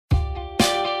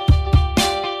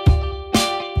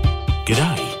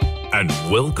G'day and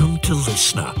welcome to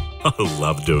Listener. I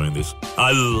love doing this.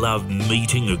 I love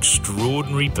meeting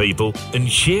extraordinary people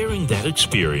and sharing that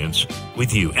experience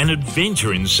with you. An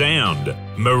adventure in sound.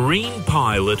 Marine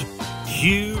pilot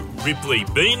Hugh Ripley,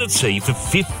 been at sea for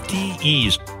 50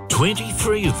 years,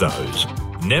 23 of those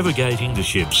navigating the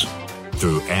ships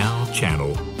through our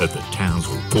channel at the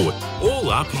Townsville port. All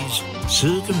up, he's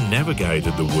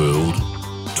circumnavigated the world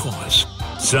twice.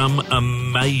 Some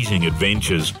amazing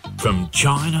adventures from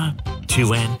China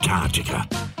to Antarctica.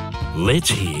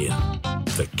 Let's hear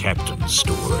the captain's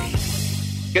story.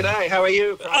 G'day, how are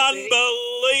you?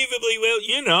 Unbelievably well.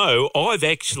 You know, I've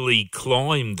actually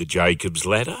climbed the Jacob's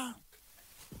Ladder.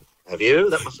 Have you?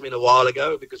 That must have been a while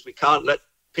ago because we can't let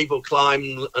people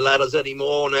climb ladders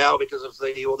anymore now because of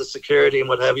all the security and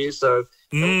what have you. So,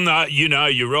 you know,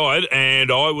 you're right.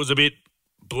 And I was a bit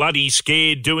bloody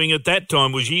scared doing it that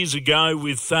time. It was years ago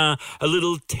with a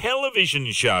little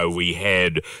television show we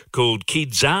had called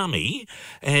Kids Army,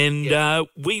 and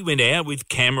we went out with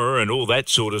camera and all that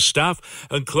sort of stuff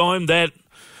and climbed that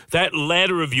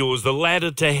ladder of yours, the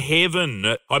ladder to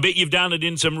heaven. I bet you've done it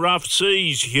in some rough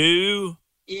seas, Hugh.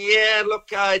 Yeah, look,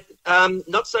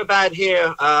 not so bad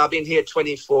here. I've been here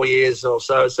 24 years or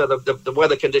so the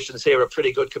weather conditions here are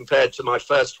pretty good compared to my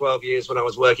first 12 years when I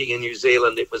was working in New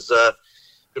Zealand. It was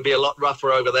could be a lot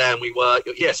rougher over there, and we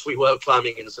were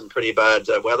climbing in some pretty bad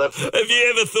weather. Have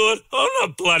you ever thought, I'm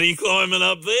not bloody climbing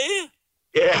up there?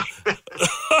 Yeah.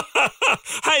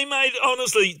 Hey, mate,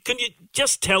 honestly, can you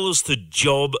just tell us the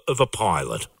job of a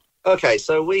pilot? Okay,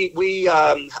 so we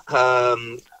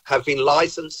have been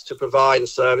licensed to provide a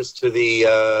service to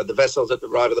the vessels that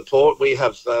arrive at the port. We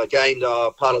have gained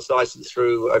our pilot's license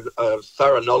through a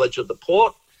thorough knowledge of the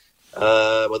port,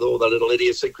 with all the little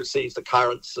idiosyncrasies, the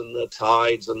currents and the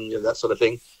tides and that sort of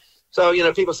thing. So,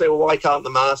 people say, well, why can't the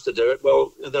master do it?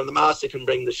 Well, then the master can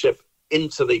bring the ship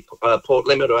into the port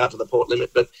limit or out of the port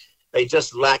limit, but they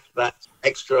just lack that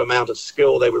extra amount of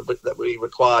skill that we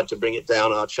required to bring it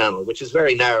down our channel, which is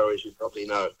very narrow, as you probably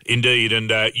know. Indeed, and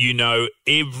you know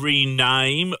every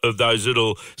name of those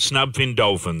little snubfin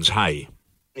dolphins, hey?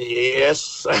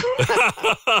 Yes.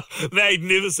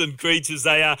 Magnificent creatures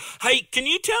they are. Hey, can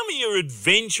you tell me your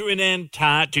adventure in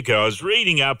Antarctica? I was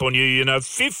reading up on you,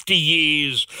 50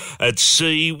 years at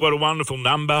sea. What a wonderful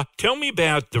number. Tell me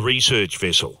about the research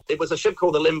vessel. It was a ship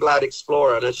called the Lindblad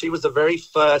Explorer, and she was the very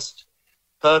first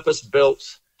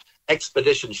purpose-built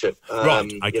expedition ship.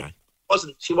 Right, okay.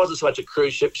 She wasn't so much a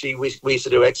cruise ship. We used to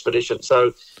do expedition.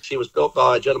 So she was built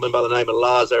by a gentleman by the name of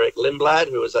Lars Erik Lindblad,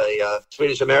 who was a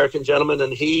Swedish-American gentleman,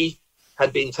 and he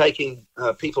had been taking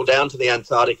people down to the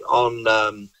Antarctic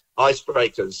on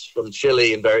icebreakers from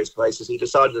Chile and various places. He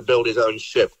decided to build his own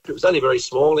ship. It was only very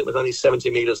small. It was only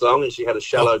 70 meters long, and she had a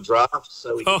shallow draft,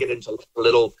 so we could get into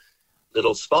little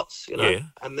spots, Yeah.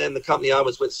 And then the company I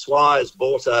was with, Swires,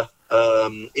 bought her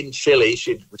in Chile.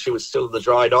 She was still in the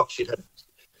dry dock. She'd had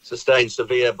sustained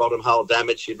severe bottom hull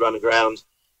damage. She'd run aground,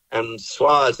 and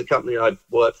Swires, the company I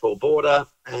worked for, bought her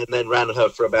and then ran her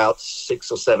for about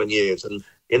 6 or 7 years. And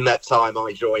in that time,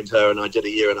 I joined her and I did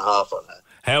 1.5 years on her.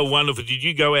 How wonderful. Did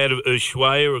you go out of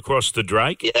Ushuaia across the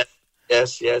Drake? Yeah,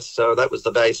 yes. So that was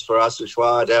the base for us,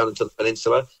 Ushuaia, down into the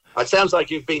peninsula. It sounds like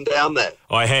you've been down there.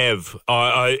 I have.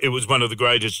 It was one of the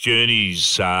greatest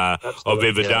journeys I've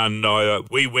ever done.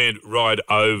 We went right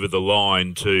over the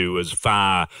line to as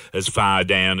far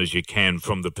down as you can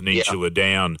from the peninsula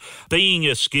down. Being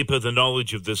a skipper, the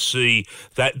knowledge of the sea,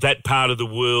 that part of the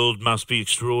world must be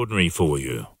extraordinary for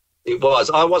you. It was.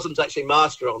 I wasn't actually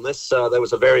master on this. There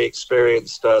was a very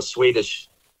experienced Swedish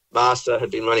master,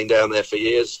 had been running down there for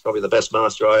years, probably the best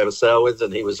master I ever sailed with,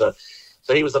 and he was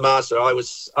the master. I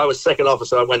was second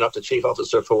officer. I went up to chief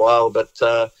officer for a while, but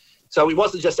so it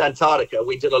wasn't just Antarctica.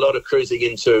 We did a lot of cruising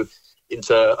into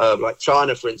like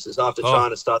China, for instance. After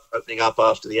China started opening up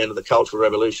after the end of the Cultural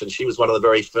Revolution, she was one of the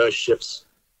very first ships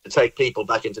to take people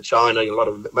back into China.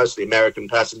 Mostly American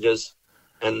passengers,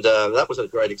 and that was a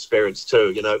great experience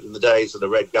too. In the days of the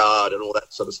Red Guard and all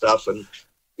that sort of stuff. And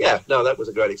that was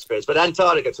a great experience. But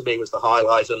Antarctica to me was the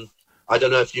highlight, and I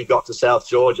don't know if you got to South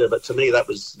Georgia, but to me that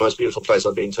was the most beautiful place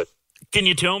I've been to. Can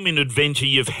you tell me an adventure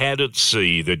you've had at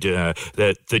sea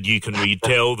that you can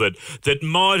retell that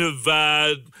might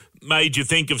have made you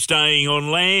think of staying on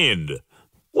land?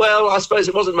 Well, I suppose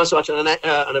it wasn't much an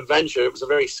adventure. It was a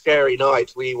very scary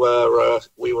night. We were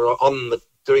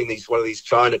doing one of these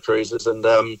China cruises, and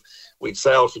we'd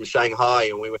sailed from Shanghai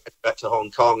and we went back to Hong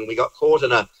Kong, and we got caught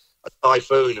in a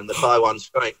typhoon in the Taiwan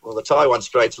Strait. Well, the Taiwan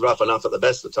Strait's rough enough at the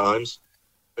best of times,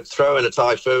 but throw in a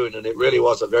typhoon, and it really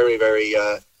was a very, very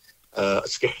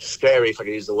scary, if I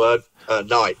can use the word,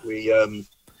 night.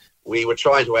 we were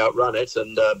trying to outrun it,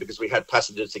 and because we had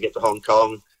passengers to get to Hong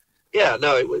Kong. Yeah,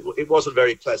 no, it wasn't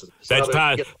very pleasant. That's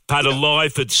part of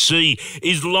life at sea.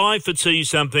 Is life at sea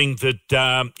something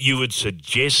that you would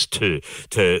suggest to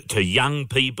young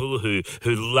people who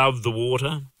love the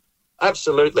water?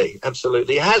 Absolutely.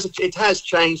 It has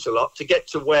changed a lot to get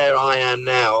to where I am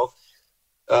now.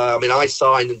 I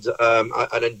signed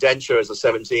an indenture as a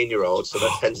 17-year-old, so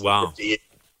that tends to be 50 years.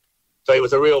 So it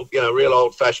was a real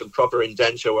old-fashioned proper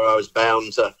indenture where I was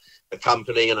bound to a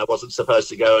company and I wasn't supposed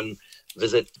to go and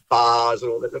visit bars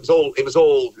and all that. It was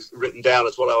all written down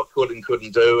as what I could and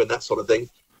couldn't do and that sort of thing.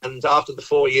 And after the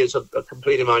 4 years of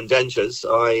completing my indentures,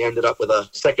 I ended up with a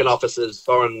second officer's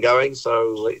foreign going,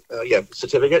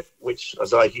 certificate, which,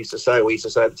 as we used to say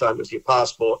at the time, was your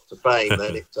passport to fame.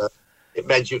 Then it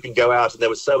meant you can go out, and there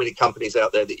were so many companies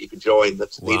out there that you could join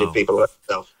that needed people like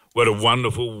yourself. What a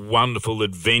wonderful, wonderful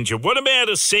adventure. What about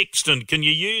a sextant? Can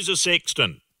you use a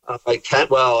sextant? I can't.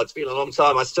 Well, it's been a long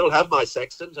time. I still have my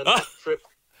sextant, and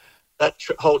that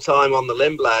whole time on the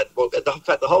Lindblad, in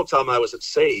fact, the whole time I was at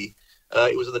sea,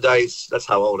 it was in the days, that's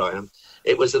how old I am,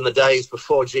 it was in the days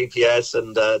before GPS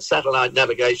and satellite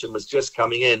navigation was just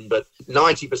coming in, but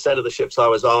 90% of the ships I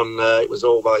was on, it was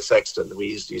all by sextant. We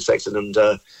used to use sextant,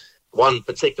 and one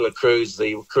particular cruise,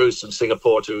 the cruise from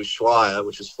Singapore to Ushuaia,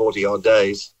 which was 40-odd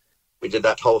days, we did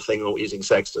that whole thing all using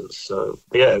sextants. So,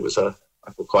 yeah, it was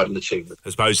quite an achievement.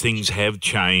 I suppose things have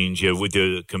changed with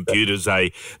the computers.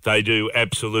 They do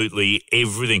absolutely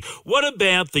everything. What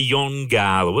about the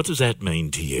Yongala? What does that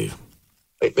mean to you?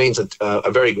 It means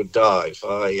a very good dive.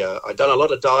 I'd done a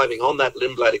lot of diving on that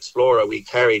Lindblad Explorer. We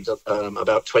carried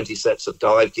about 20 sets of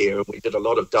dive gear, and we did a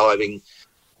lot of diving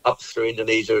up through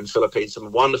Indonesia and Philippines,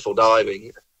 some wonderful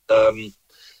diving.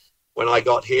 When I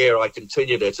got here, I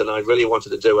continued it, and I really wanted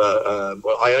to do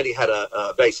I only had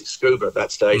a basic scuba at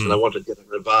that stage, and I wanted to get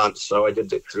an advanced, so I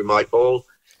did it through Mike Ball,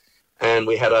 and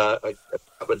we had a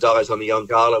couple of dives on the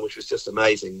Yongala, which was just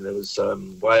amazing. There was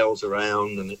whales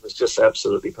around, and it was just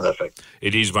absolutely perfect.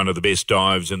 It is one of the best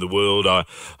dives in the world.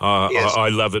 Yes. I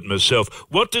love it myself.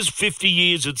 What does 50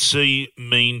 years at sea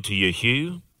mean to you,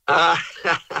 Hugh?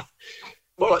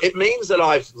 Well, it means that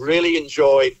I've really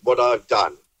enjoyed what I've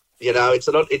done. You know,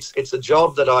 it's a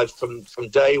job that I've from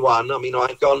day one. I mean,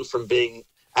 I've gone from being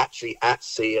actually at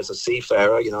sea as a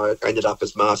seafarer. You know, I ended up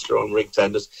as master on rig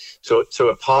tenders to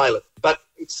a pilot. But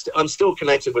I'm still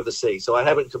connected with the sea, so I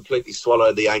haven't completely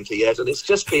swallowed the anchor yet. And it's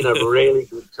just been a really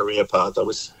good career path.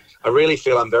 I really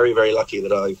feel I'm very, very lucky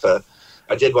that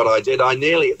I did what I did. I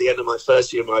nearly, at the end of my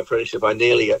first year of my apprenticeship, I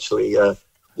nearly actually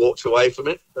walked away from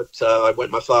it. But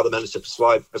my father managed to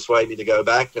persuade me to go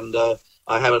back, and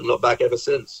I haven't looked back ever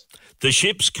since. The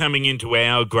ships coming into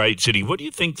our great city, what do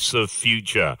you think's the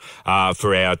future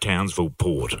for our Townsville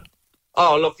port?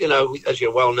 Oh, look, you know, as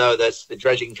you well know, there's the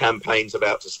dredging campaign's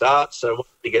about to start. So once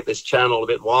we get this channel a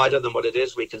bit wider than what it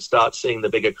is, we can start seeing the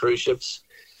bigger cruise ships.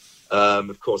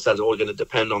 Of course, that's all going to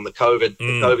depend on the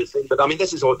COVID thing. But I mean,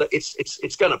 this is all.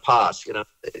 It's going to pass. You know,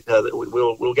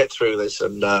 we'll get through this,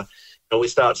 and we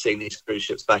start seeing these cruise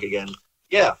ships back again.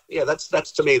 Yeah, that's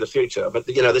to me the future. But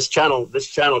you know, this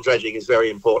channel dredging is very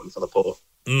important for the port.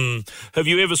 Have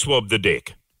you ever swabbed the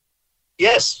deck?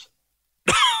 Yes.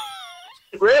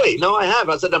 Really? No, I have.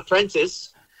 As an apprentice,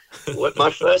 my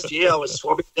first year, I was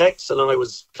swabbing decks, and I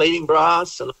was cleaning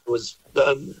brass, and I was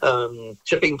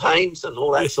chipping paint, and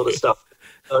all that sort of stuff.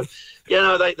 So, you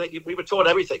know, we were taught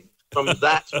everything from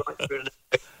that right through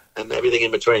and everything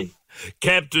in between.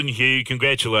 Captain Hugh,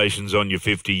 congratulations on your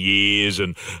 50 years,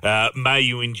 and may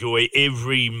you enjoy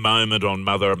every moment on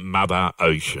Mother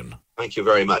Ocean. Thank you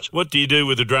very much. What do you do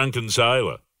with a drunken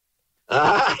sailor?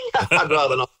 I'd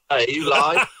rather not say. You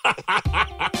lie.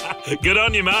 Good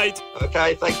on you, mate.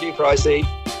 Okay, thank you, Pricey.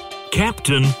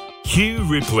 Captain Hugh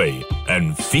Ripley,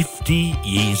 and 50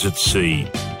 years at sea.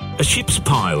 A ship's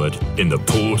pilot in the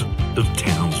port of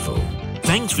Townsville.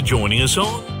 Thanks for joining us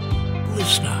on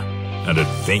Listener, an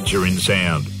adventure in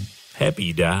sound.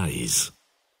 Happy days.